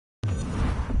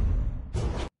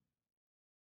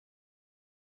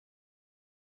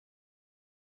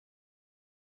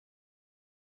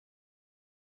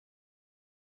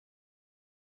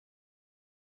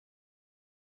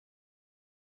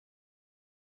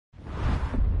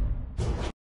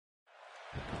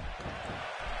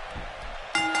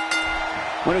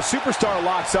When a superstar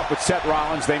locks up with Seth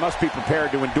Rollins, they must be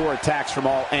prepared to endure attacks from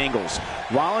all angles.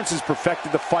 Rollins has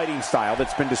perfected the fighting style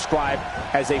that's been described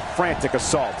as a frantic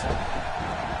assault.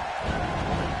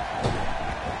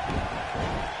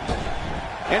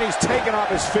 And he's taken off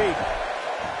his feet.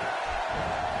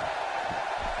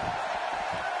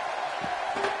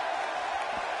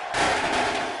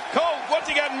 Cole, what's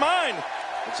he got in mind?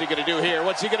 What's he going to do here?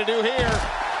 What's he going to do here?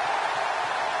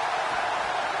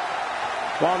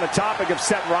 Well, on the topic of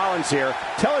Seth Rollins here,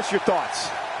 tell us your thoughts.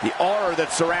 The aura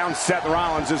that surrounds Seth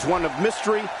Rollins is one of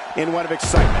mystery and one of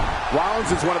excitement.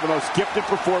 Rollins is one of the most gifted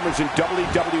performers in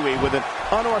WWE with an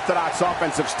unorthodox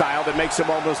offensive style that makes him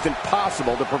almost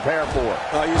impossible to prepare for.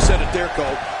 You said it there,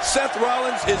 Cole. Seth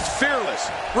Rollins is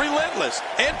fearless, relentless,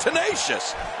 and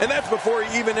tenacious. And that's before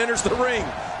he even enters the ring.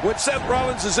 When Seth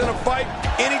Rollins is in a fight,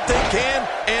 anything can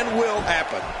and will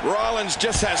happen. Rollins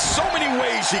just has so many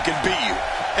ways he can beat you.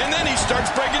 And then he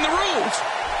starts breaking the rules.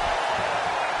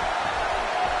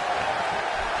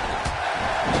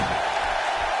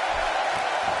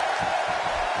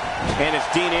 And it's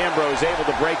Dean Ambrose able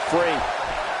to break free.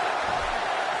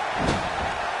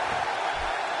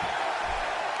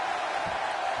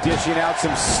 Dishing out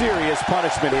some serious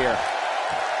punishment here.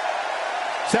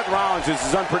 Seth Rollins is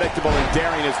as unpredictable and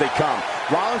daring as they come.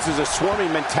 Rollins is a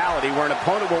swarming mentality where an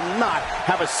opponent will not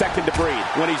have a second to breathe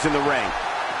when he's in the ring.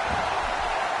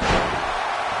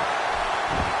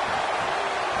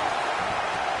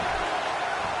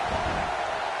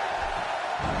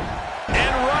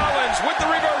 With the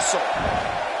reversal.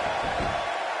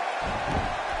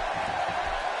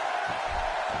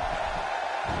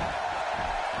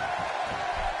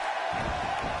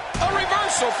 A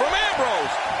reversal from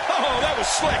Ambrose. Oh, that was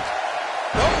slick.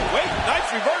 Oh, wait,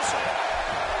 nice reversal.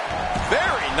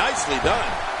 Very nicely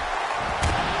done.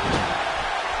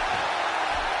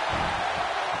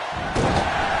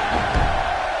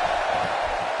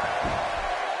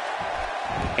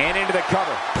 And into the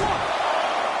cover.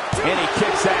 And he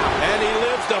kicks out. And he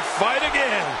lives to fight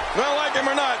again. Well, like him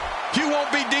or not, you won't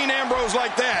beat Dean Ambrose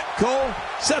like that. Cole,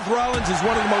 Seth Rollins is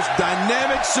one of the most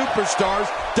dynamic superstars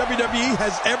WWE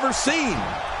has ever seen.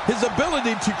 His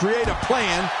ability to create a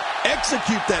plan,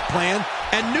 execute that plan,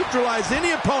 and neutralize any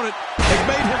opponent has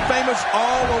made him famous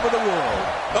all over the world.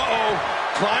 Uh-oh,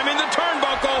 climbing the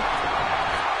turnbuckle.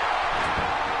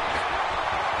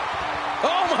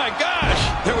 Oh, my gosh.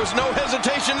 There was no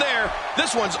hesitation there.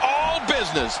 This one's all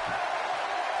business.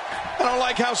 I don't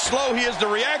like how slow he is to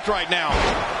react right now.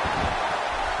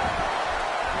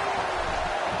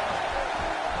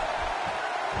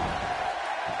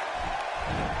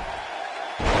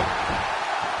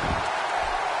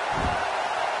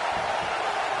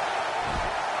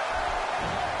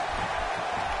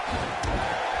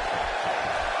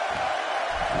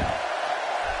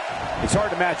 It's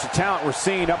hard to match the talent we're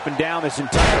seeing up and down this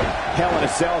entire Hell in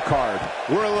a Cell card.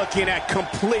 We're looking at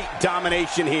complete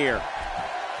domination here.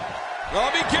 Oh,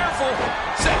 be careful.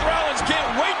 Seth Rollins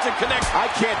can't wait to connect.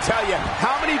 I can't tell you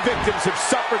how many victims have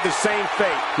suffered the same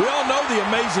fate. We all know the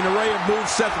amazing array of moves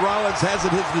Seth Rollins has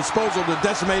at his disposal to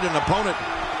decimate an opponent.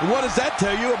 What does that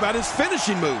tell you about his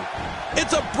finishing move?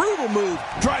 It's a brutal move,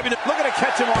 driving it. Look at it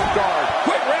catch him off guard.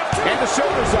 Quick ref. And the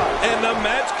shoulders up. And the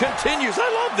match continues. I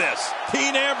love this.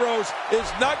 Dean Ambrose is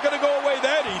not going to go away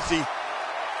that easy.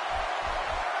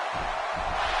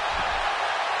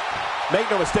 Make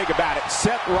no mistake about it,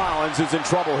 Seth Rollins is in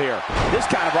trouble here. This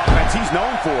kind of offense he's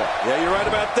known for. Yeah, you're right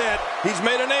about that. He's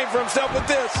made a name for himself with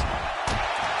this.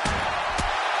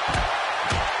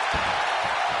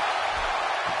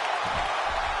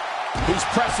 He's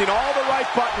pressing all the right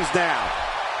buttons now.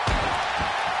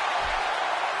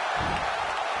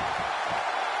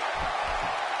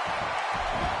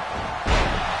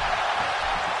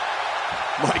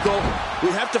 Michael,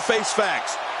 we have to face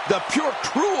facts. The pure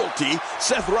cruelty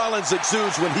Seth Rollins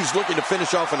exudes when he's looking to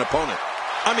finish off an opponent.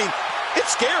 I mean,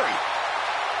 it's scary.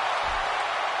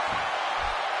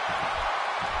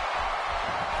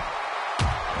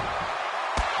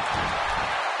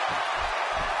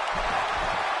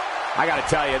 I got to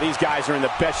tell you, these guys are in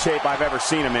the best shape I've ever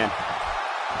seen them in.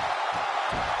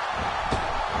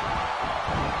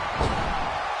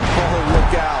 Oh,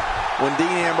 look out. When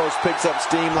Dean Ambrose picks up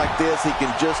steam like this, he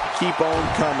can just keep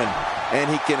on coming. And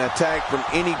he can attack from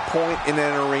any point in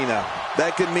an arena.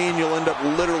 That could mean you'll end up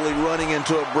literally running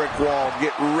into a brick wall.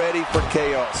 Get ready for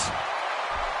chaos.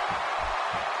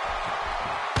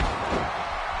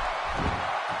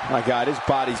 My God, his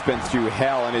body's been through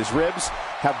hell, and his ribs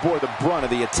have bore the brunt of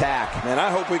the attack. Man,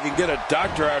 I hope we can get a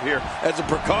doctor out here as a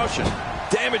precaution.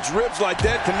 Damaged ribs like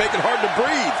that can make it hard to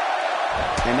breathe.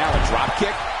 And now a drop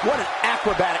kick. What an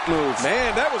acrobatic move.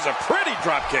 Man, that was a pretty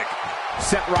drop kick.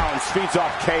 Seth Rollins feeds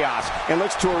off chaos and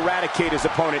looks to eradicate his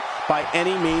opponent by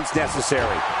any means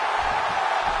necessary.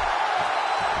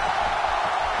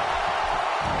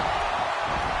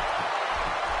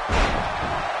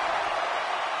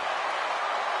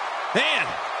 Man,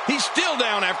 he's still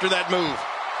down after that move.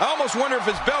 I almost wonder if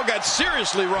his bell got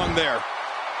seriously wrong there.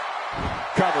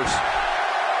 Covers.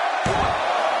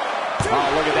 Oh,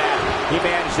 look at that. He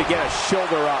managed to get a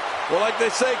shoulder up. Well, like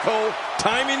they say, Cole,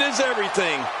 timing is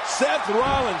everything. Seth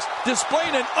Rollins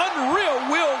displaying an unreal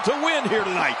will to win here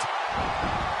tonight.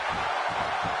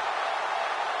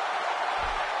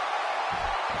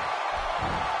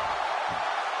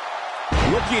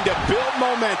 Looking to build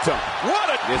momentum.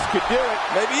 This could do it.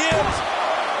 Maybe is.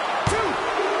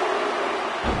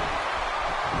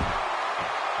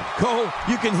 Cole,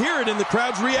 you can hear it in the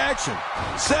crowd's reaction.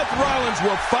 Seth Rollins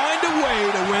will find a way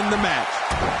to win the match.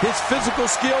 His physical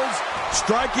skills,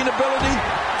 striking ability,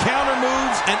 counter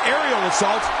moves, and aerial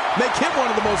assaults make him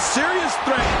one of the most serious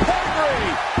threats.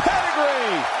 Pedigree!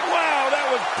 Pedigree! Wow, that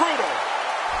was brutal.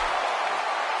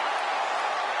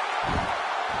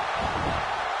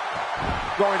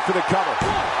 Going for the cover.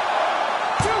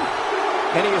 1,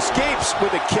 2. And he escapes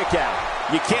with a kick out.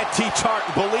 You can't teach heart,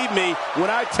 and believe me when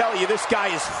I tell you this guy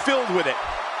is filled with it.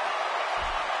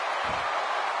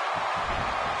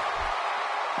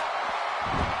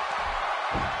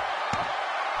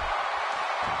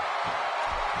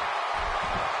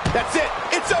 That's it.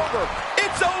 It's over.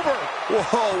 It's over.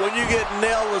 Whoa, when you get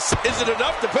nailed, is it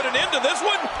enough to put an end to this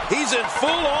one? He's in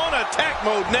full-on attack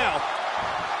mode now.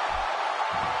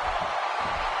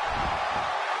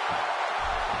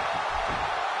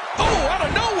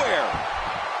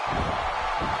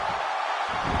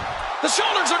 The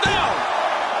shoulders are down.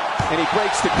 And he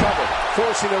breaks the cover,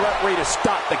 forcing the referee to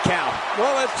stop the count.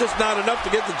 Well, that's just not enough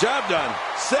to get the job done.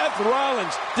 Seth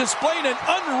Rollins displaying an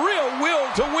unreal will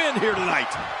to win here tonight.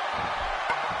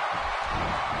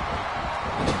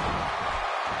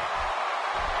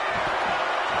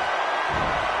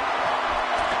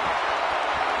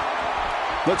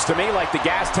 Looks to me like the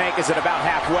gas tank is at about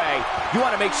halfway. You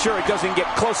want to make sure it doesn't get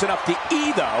close enough to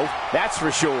E, though. That's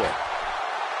for sure.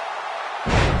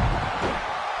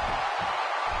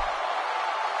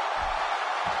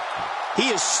 He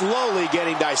is slowly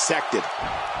getting dissected.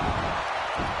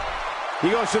 He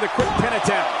goes for the quick pin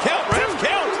attempt. Count, ref,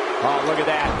 count. Oh, look at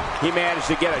that. He managed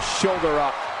to get a shoulder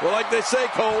up. Well, like they say,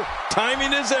 Cole,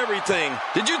 timing is everything.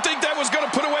 Did you think that was going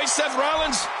to put away Seth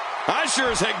Rollins? I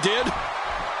sure as heck did.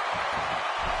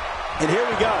 And here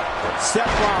we go. Seth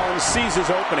Rollins sees his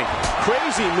opening.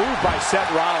 Crazy move by Seth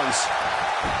Rollins.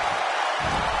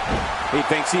 He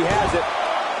thinks he has it.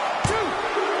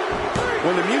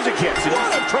 When the music hits.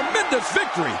 What a tremendous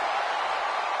victory.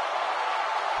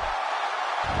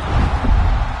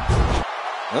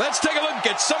 Let's take a look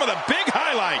at some of the big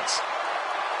highlights.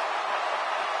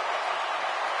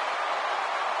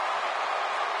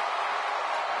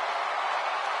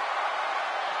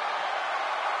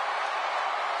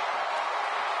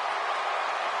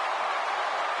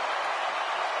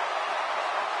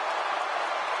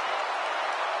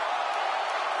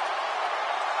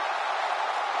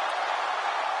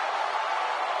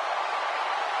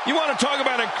 You want to talk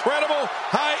about incredible,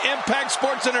 high-impact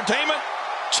sports entertainment?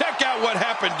 Check out what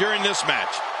happened during this match.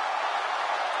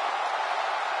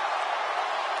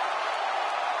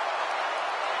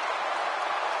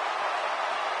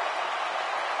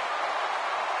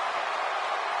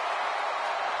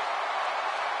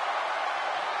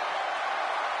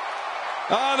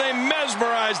 Oh, they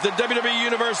mesmerized the WWE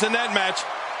Universe in that match.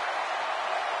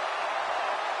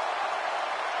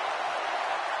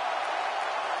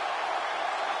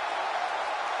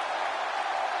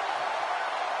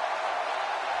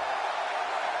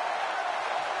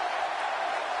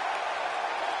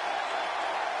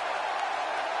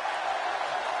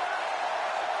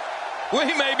 We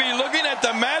may be looking at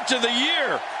the match of the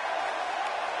year.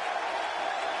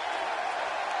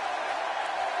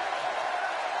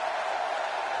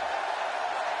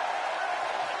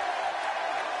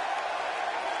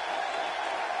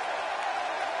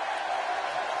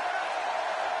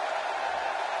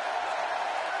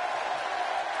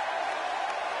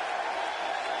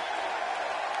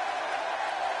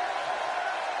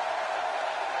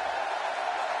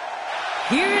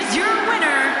 Here's your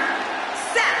winner,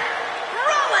 Seth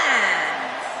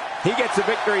Rollins. He gets a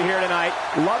victory here tonight.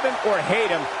 Love him or hate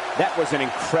him, that was an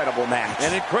incredible match.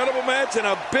 An incredible match and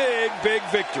a big, big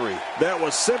victory. That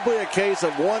was simply a case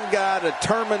of one guy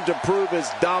determined to prove his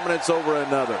dominance over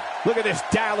another. Look at this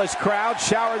Dallas crowd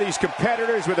shower these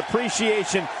competitors with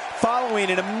appreciation following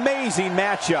an amazing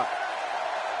matchup.